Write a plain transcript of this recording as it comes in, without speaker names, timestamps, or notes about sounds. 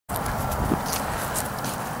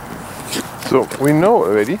So we know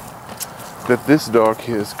already that this dog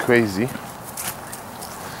here is crazy.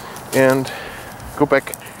 And go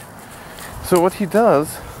back. So what he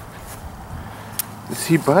does is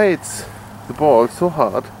he bites the ball so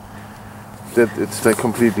hard that it's like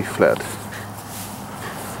completely flat.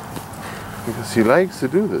 Because he likes to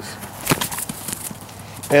do this.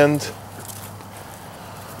 And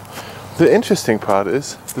the interesting part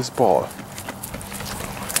is this ball.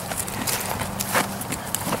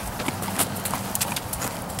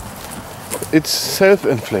 It's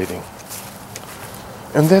self-inflating.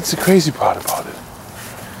 And that's the crazy part about it.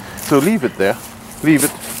 So leave it there. Leave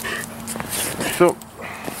it. So,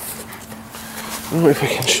 I don't know if I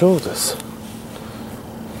can show this.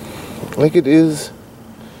 Like it is,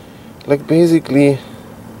 like basically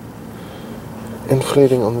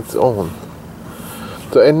inflating on its own.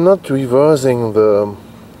 So I'm not reversing the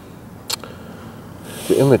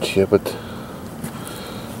image here, but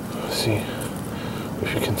let's see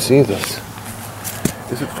if you can see this.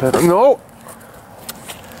 Is it flat? No! Is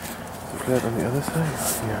it flat on the other side?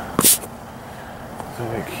 Yeah. So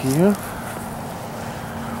like here.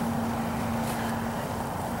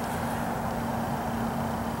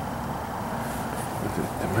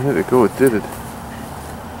 A minute ago it did it.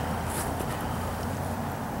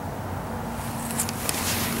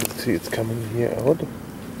 Let's see, it's coming here out.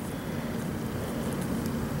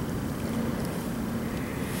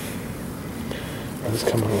 And it's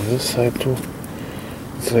coming on this side too.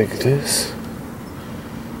 It's like this.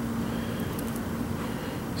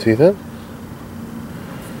 See that?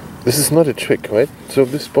 This is not a trick, right? So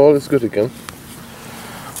this ball is good again.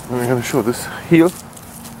 And I'm gonna show this heel.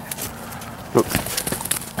 Look.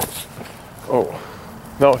 Oh.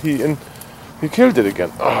 Now he killed it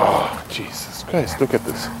again. Oh, Jesus Christ, look at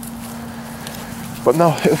this. But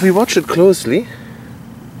now if we watch it closely,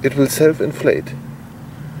 it will self-inflate.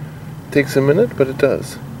 Takes a minute, but it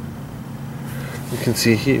does. You can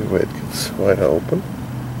see here where it gets wider open.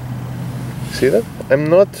 See that? I'm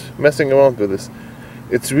not messing around with this.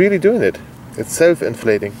 It's really doing it. It's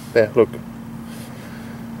self-inflating. There, look.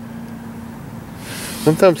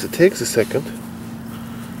 Sometimes it takes a second.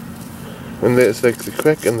 And there's like the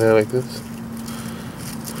crack in there like this.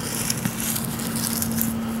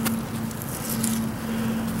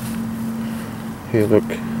 Here, look.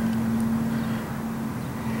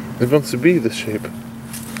 It wants to be this shape.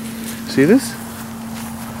 See this?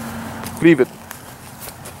 Leave it.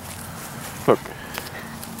 Look.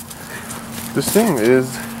 This thing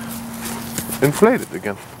is inflated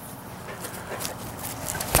again.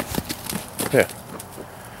 Yeah.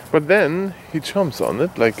 But then he chomps on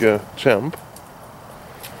it like a champ.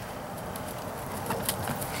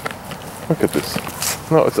 Look at this.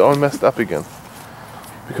 Now it's all messed up again.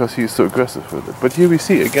 Because he's so aggressive with it. But here we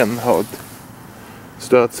see again how it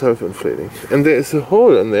starts self-inflating. And there is a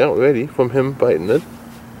hole in there already from him biting it.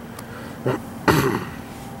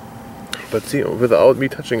 But see, without me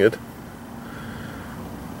touching it,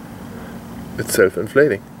 it's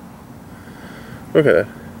self-inflating. Look at that.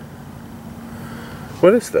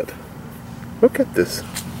 What is that? Look at this.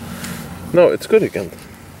 No, it's good again.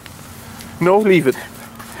 No, leave it.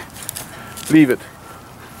 Leave it.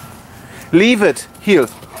 Leave it. Heel.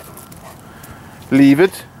 Leave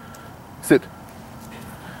it. Sit.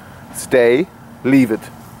 Stay. Leave it.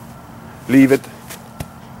 Leave it.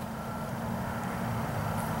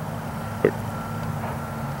 Look.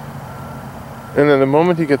 And then the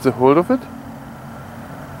moment he gets a hold of it,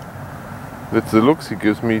 that's the looks he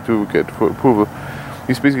gives me to get for approval.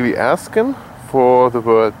 He's basically asking for the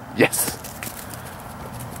word yes.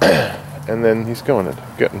 And then he's getting it.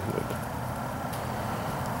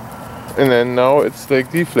 And then now it's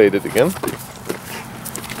like deflated again.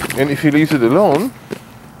 And if he leaves it alone,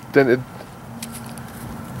 then it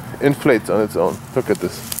inflates on its own. Look at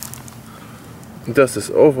this. It does this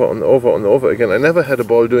over and over and over again. I never had a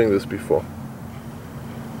ball doing this before.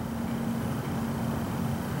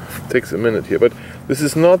 Takes a minute here, but this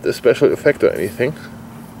is not a special effect or anything.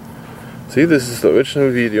 See, this is the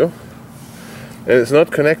original video. And it's not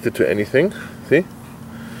connected to anything. See?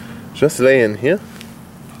 Just laying here.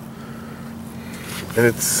 And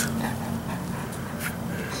it's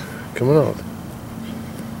coming out.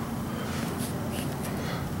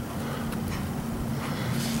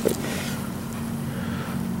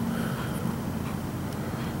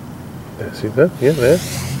 There, see that? Yeah, there.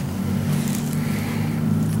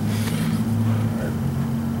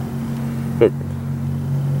 Look.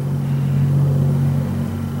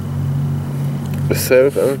 A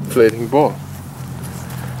self-inflating ball.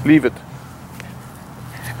 Leave it.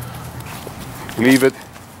 Leave it.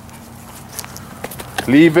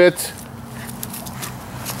 Leave it.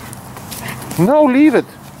 No, leave it.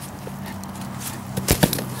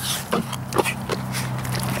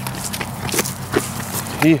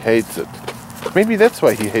 He hates it. Maybe that's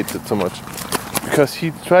why he hates it so much. Because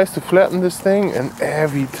he tries to flatten this thing and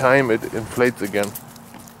every time it inflates again.